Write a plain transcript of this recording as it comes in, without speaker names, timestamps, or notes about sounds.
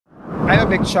I'm a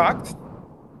bit shocked.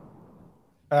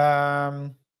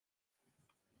 On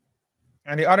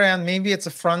the other hand, maybe it's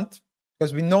a front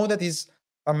because we know that he's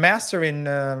a master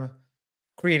in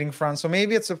creating fronts. So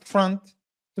maybe it's a front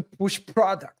to push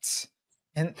products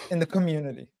in the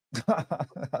community. I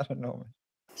don't know, man.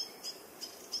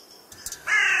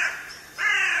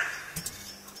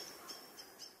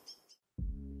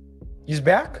 He's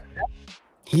back?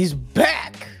 He's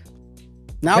back.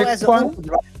 Now Big as pun. a Uber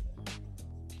driver.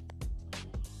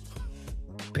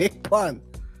 Big pun.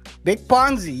 Big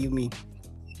Ponzi, you mean?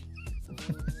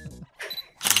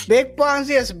 Big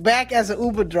Ponzi is back as an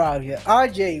Uber driver.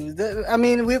 RJ, I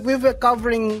mean, we've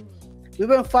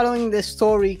been following this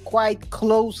story quite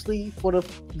closely for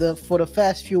the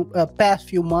past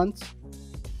few months,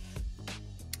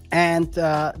 and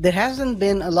there hasn't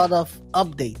been a lot of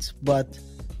updates, but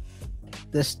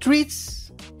the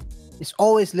streets is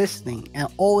always listening and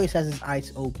always has his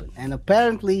eyes open. And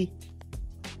apparently,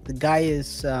 the guy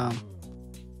is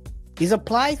he's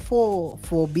applied for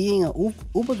being an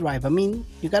Uber driver. I mean,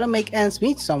 you gotta make ends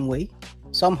meet some way,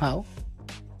 somehow,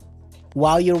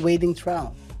 while you're waiting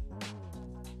trial.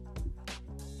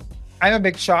 I'm a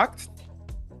bit shocked.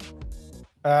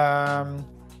 On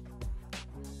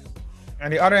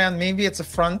the other hand, maybe it's a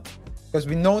front because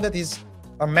we know that he's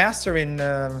a master in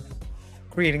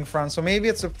creating fronts. So maybe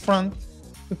it's a front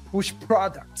to push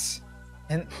products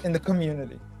in the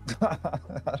community. I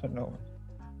don't know.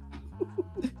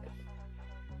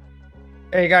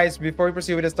 Hey guys, before we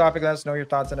proceed with this topic, let us know your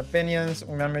thoughts and opinions.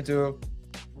 Remember to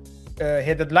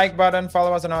hit the like button,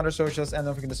 follow us on other socials, and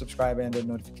don't forget to subscribe and the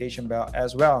notification bell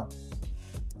as well.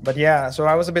 But yeah, so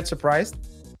I was a bit surprised.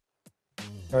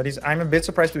 I'm a bit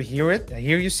surprised to hear it. I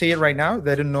hear you say it right now.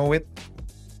 They didn't know it.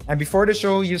 And before the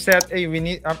show, you said, "Hey, we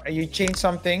need." You changed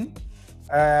something,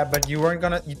 but you weren't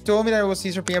gonna. You told me that it was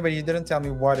Cesar Pina, but you didn't tell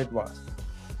me what it was.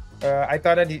 I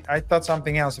thought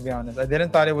something else. To be honest, I didn't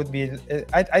thought it would be.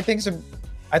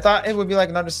 I thought it would be like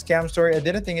another scam story. I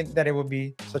didn't think that it would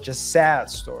be such a sad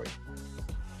story.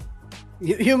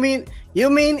 You mean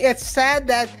it's sad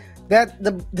that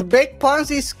the big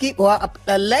Ponzi scheme, well,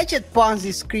 alleged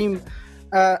Ponzi scheme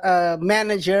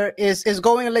manager is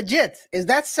going legit? Is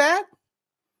that sad?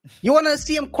 You want to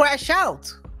see him crash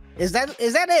out? Is that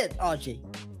it, RJ?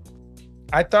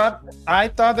 I thought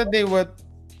that they would.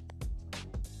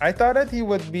 I thought that he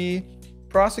would be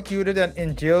prosecuted and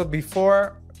in jail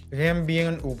before him being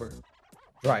an Uber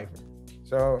driver.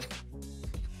 So,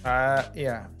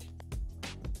 yeah.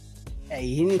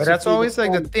 Hey, but that's always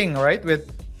like the thing, right? With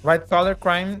white collar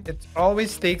crime, it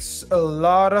always takes a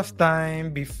lot of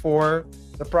time before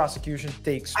the prosecution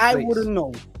takes place.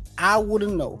 I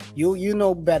wouldn't know. You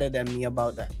know better than me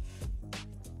about that.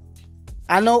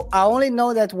 I only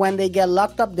know that when they get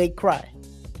locked up, they cry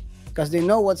because they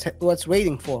know what's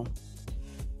waiting for them.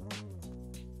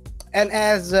 And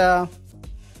as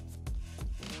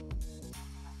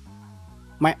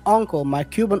my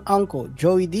Cuban uncle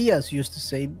Joey Diaz used to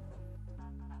say,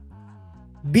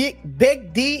 Big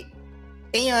D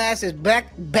in your ass is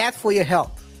bad for your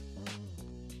health.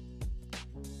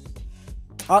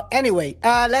 Anyway,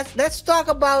 let's talk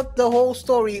about the whole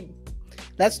story.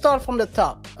 Let's start from the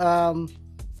top.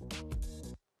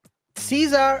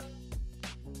 Cesar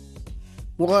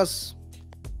was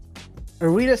a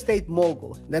real estate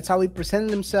mogul. That's how he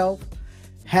presented himself.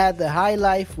 Had a high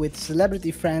life with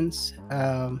celebrity friends,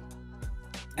 and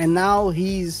now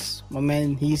he has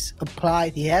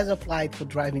applied for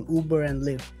driving Uber and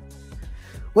Lyft,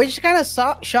 which is kind of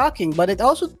shocking, but it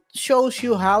also shows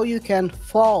you how you can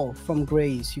fall from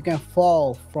grace. You can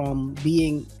fall from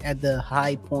being at the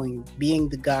high point, being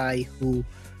the guy who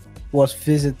was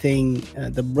visiting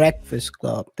the Breakfast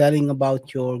Club, telling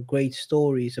about your great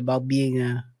stories about being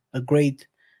a great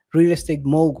real estate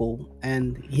mogul.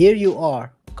 And here you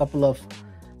are, a couple of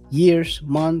years,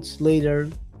 months later,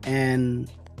 and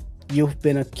you've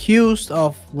been accused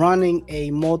of running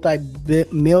a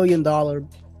multi-million-dollar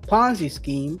Ponzi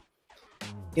scheme,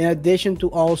 in addition to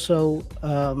also,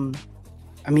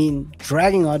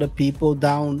 dragging other people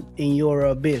down in your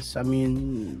abyss. I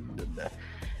mean,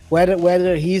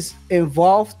 whether he's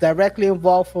directly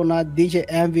involved or not, DJ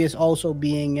Envy is also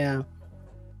being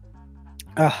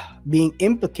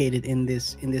implicated in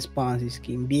this Ponzi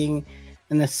scheme, being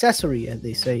an accessory, as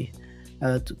they say,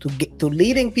 to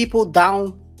leading people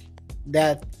down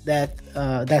that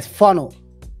funnel,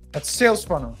 that sales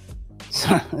funnel.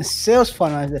 Sales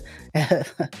funnel.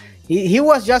 He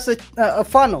was just a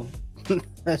funnel,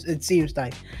 it seems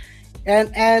like, and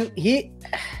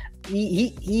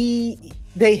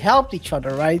they helped each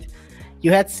other, right?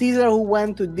 You had Cesar, who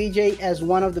went to DJ as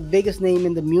one of the biggest name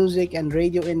in the music and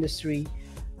radio industry,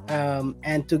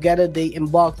 and together they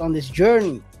embarked on this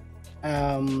journey.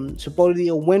 Supposedly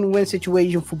a win-win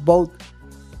situation for both,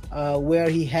 where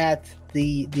he had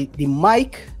the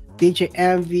mic, DJ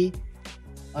Envy.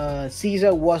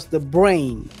 Cesar was the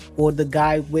brain, or the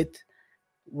guy with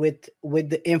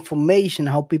the information,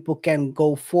 how people can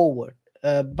go forward,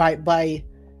 by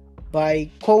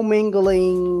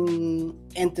commingling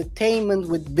entertainment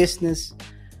with business.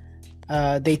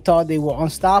 They thought they were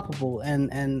unstoppable,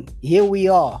 and here we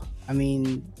are. I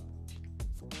mean,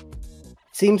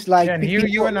 seems like and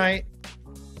you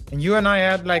and I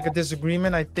had like a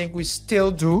disagreement. I think we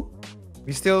still do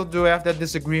have that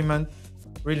disagreement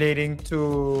relating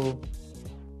to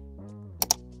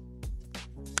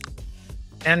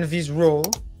Envy's role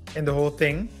in the whole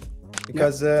thing,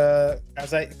 because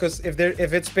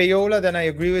if it's payola, then I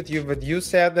agree with you. But you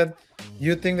said that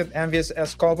you think that Envy is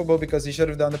as culpable because he should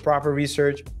have done the proper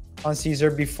research on Cesar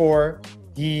before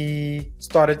he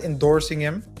started endorsing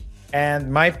him.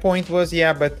 And my point was,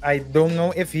 yeah, but I don't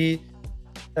know if he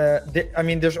I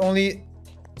mean, there's only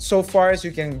so far as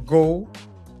you can go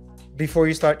before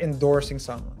you start endorsing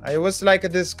someone. It was like a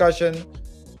discussion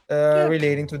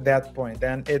relating to that point,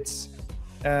 and it's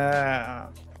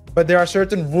but there are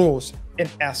certain rules in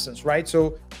essence, right?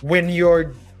 So when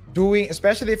you're doing,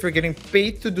 especially if you're getting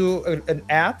paid to do an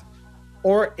ad,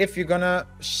 or if you're gonna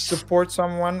support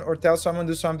someone or tell someone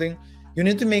to do something, you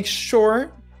need to make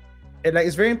sure,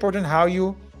 it's very important how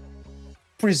you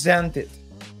present it.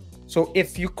 So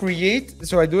if you create,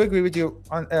 so I do agree with you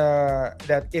on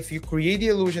that if you create the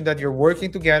illusion that you're working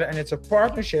together and it's a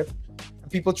partnership,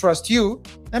 people trust you,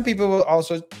 then people will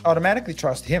also automatically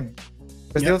trust him,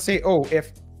 because they'll say, oh,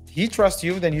 if he trusts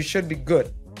you, then you should be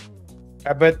good.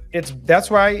 But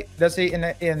that's why, let's say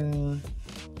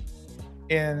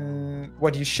in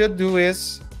what you should do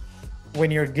is,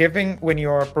 when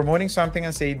you're promoting something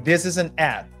and say, this is an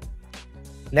ad,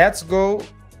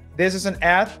 this is an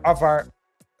ad of an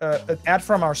ad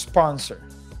from our sponsor,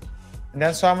 and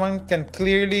then someone can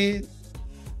clearly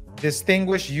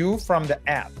distinguish you from the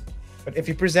ad. But if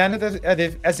you present it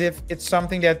as if it's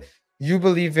something that you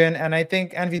believe in, and I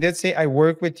think Envy did say, I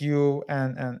work with you,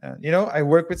 and I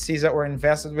work with Cesar or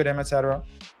invested with him, etc.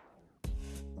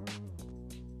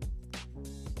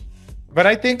 But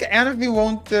I think Envy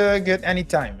won't get any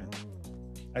time.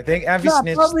 I think Envy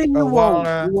snitched. Probably he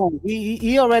won't.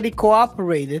 He already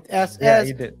cooperated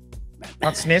he did.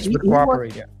 Not snitch, but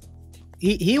cooperate.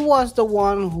 He was the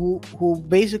one who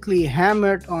basically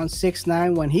hammered on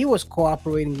 6ix9ine when he was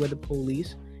cooperating with the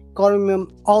police, calling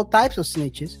him all types of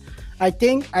snitches. I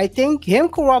think him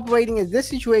cooperating in this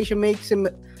situation makes him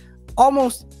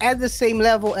almost at the same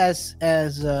level as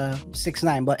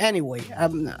 6ix9ine. But anyway,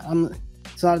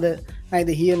 it's neither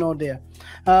here nor there.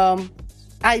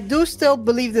 I do still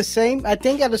believe the same. I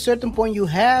think at a certain point you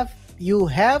have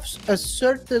a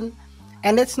certain,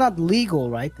 and it's not legal,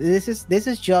 right? This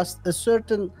is just a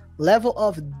certain level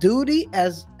of duty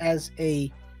as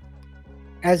a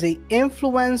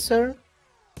influencer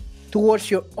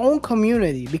towards your own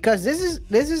community, because this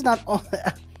is not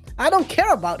I don't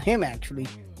care about him, actually.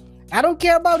 I don't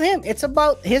care about him. It's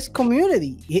about his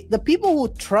community, the people who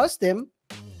trust him.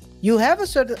 You have a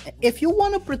certain, if you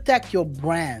want to protect your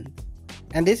brand,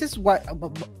 and this is what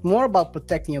more about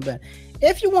protecting your brand.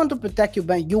 If you want to protect your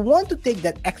brand, you want to take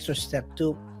that extra step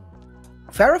to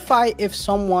verify if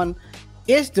someone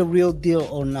is the real deal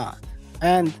or not,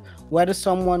 and whether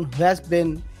someone has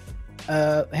been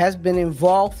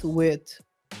involved with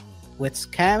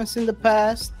scams in the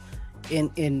past,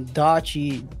 in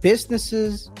dodgy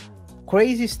businesses,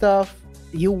 crazy stuff.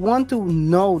 You want to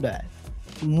know that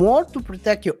more to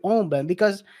protect your own brand,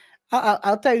 because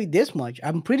I'll tell you this much.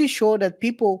 I'm pretty sure that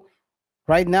people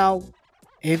right now,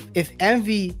 if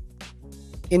Envy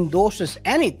endorses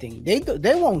anything,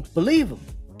 they won't believe him.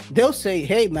 They'll say,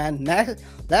 hey man,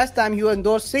 last time you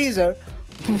endorsed Cesar,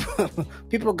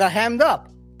 people got hammed up.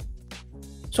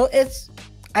 So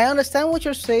I understand what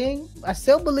you're saying. I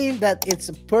still believe that it's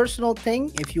a personal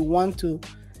thing. If you want to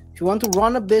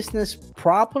run a business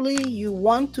properly, you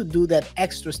want to do that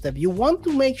extra step. You want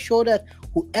to make sure that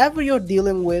whoever you're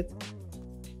dealing with,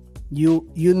 you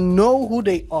know who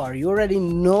they are. You already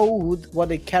know what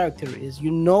their character is.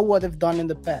 You know what they've done in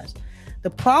the past. The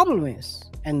problem is,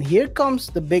 and here comes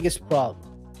the biggest problem,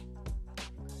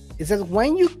 is that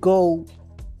when you go,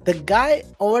 the guy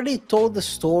already told the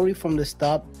story from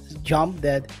the jump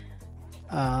that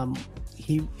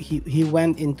he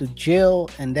went into jail,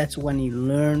 and that's when he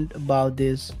learned about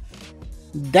this.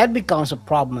 That becomes a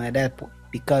problem at that point,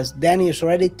 because then he's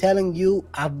already telling you,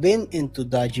 I've been into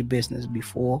dodgy business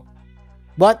before,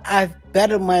 but I've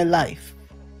bettered my life.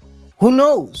 Who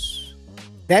knows?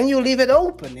 then you leave it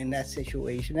open in that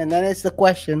situation, and then it's the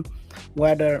question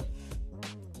whether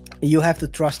you have to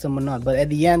trust them or not. But at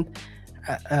the end,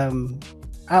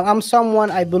 I'm someone,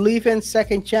 I believe in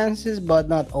second chances, but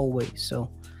not always. So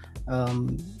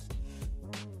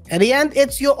at the end,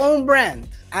 it's your own brand.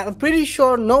 I'm pretty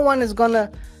sure no one is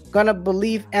gonna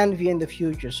believe Envy in the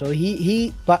future. So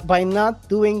he by not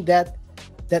doing that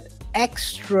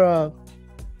extra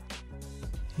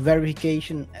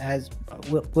verification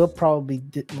will probably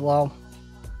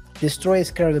destroy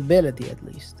his credibility, at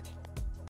least.